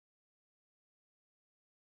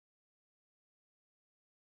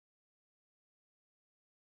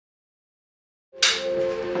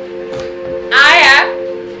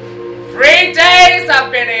I've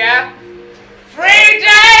been here? 3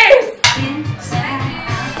 days!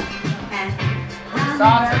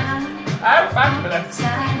 Started. Oh, fabulous.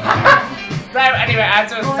 So anyway,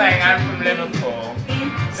 as I was saying, I'm from Liverpool.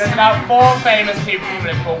 There's about 4 famous people from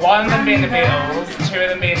Liverpool, 1 of them being the Beatles, 2 of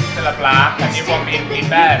them being Cilla Black, and you want me to be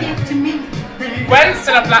Ben. When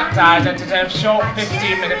Cilla Black died, I did a short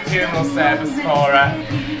 15-minute funeral service for her.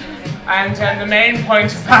 And the main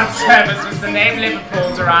point of that service was the name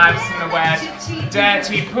Liverpool derives from the word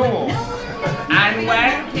dirty pool. And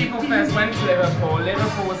when people first went to Liverpool,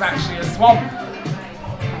 Liverpool was actually a swamp,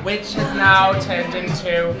 which has now turned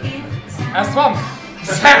into a swamp.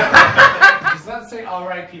 Does that say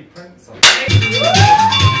R.I.P. Prince on it?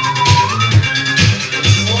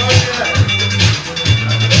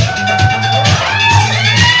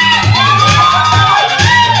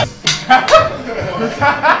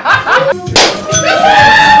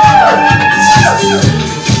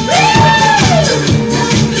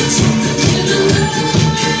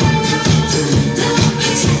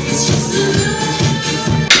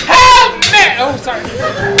 Help me! Oh, sorry.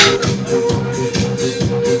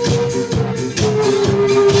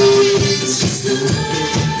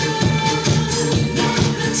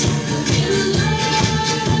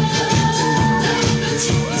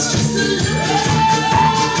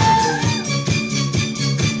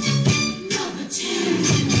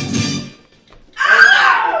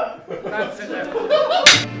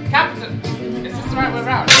 Captain, is this the right way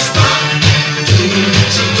around?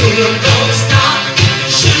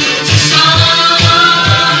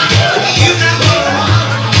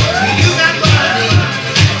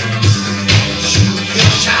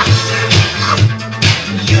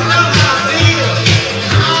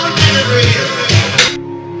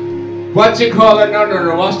 What do you call a nun on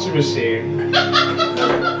a washing machine?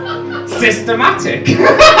 Systematic.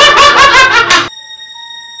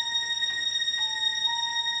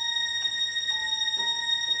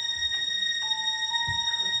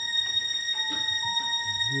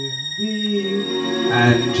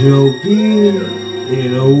 And you'll be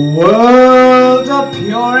in a world of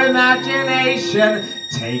pure imagination.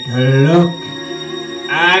 Take a look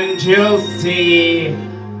and you'll see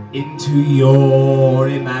into your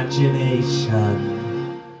imagination.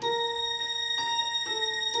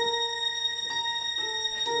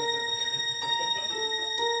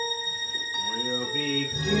 We'll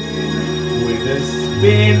begin with a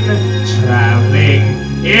spin, traveling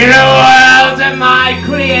in a world of my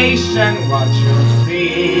creation. What you'll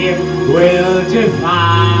see will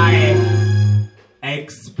defy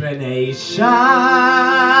explanation.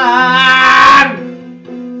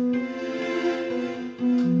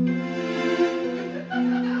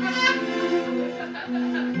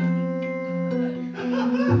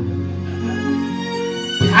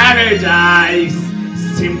 Paradise.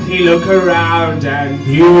 Simply look around and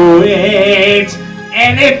view it.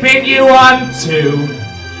 Anything you want to,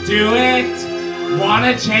 do it.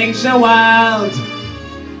 Wanna change the world?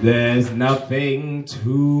 There's nothing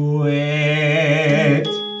to it.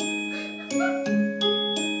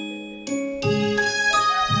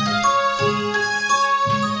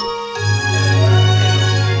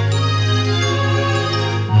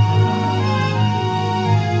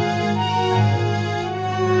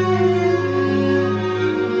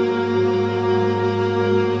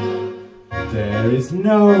 There is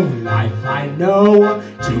no life I know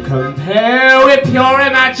to compare with pure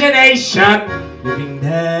imagination. Living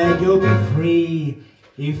there you'll be free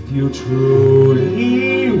if you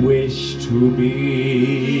truly wish to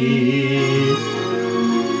be.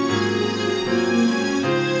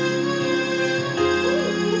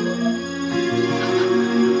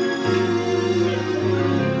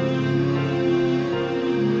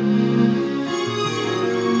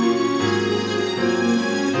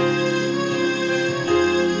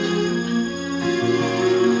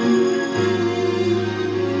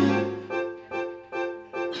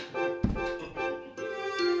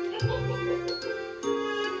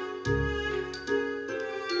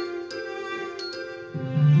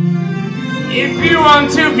 If you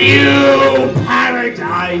want to view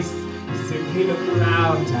paradise, simply look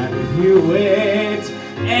around and view it.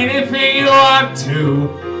 Anything you want to,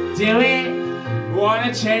 do it.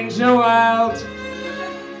 Wanna change the world?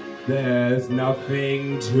 There's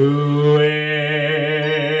nothing to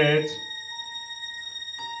it.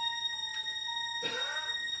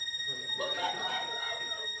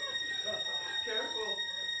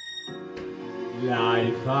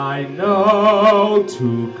 Life I know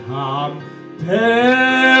to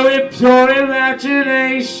compare with pure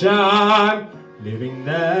imagination. Living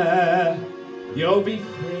there, you'll be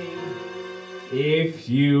free if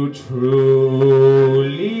you truly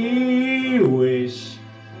wish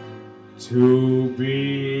to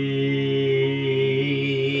be.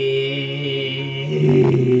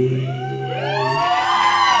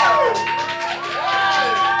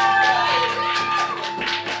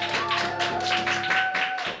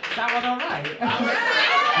 Is that one alright?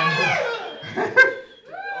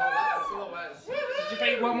 Did you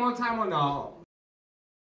think one more time or not?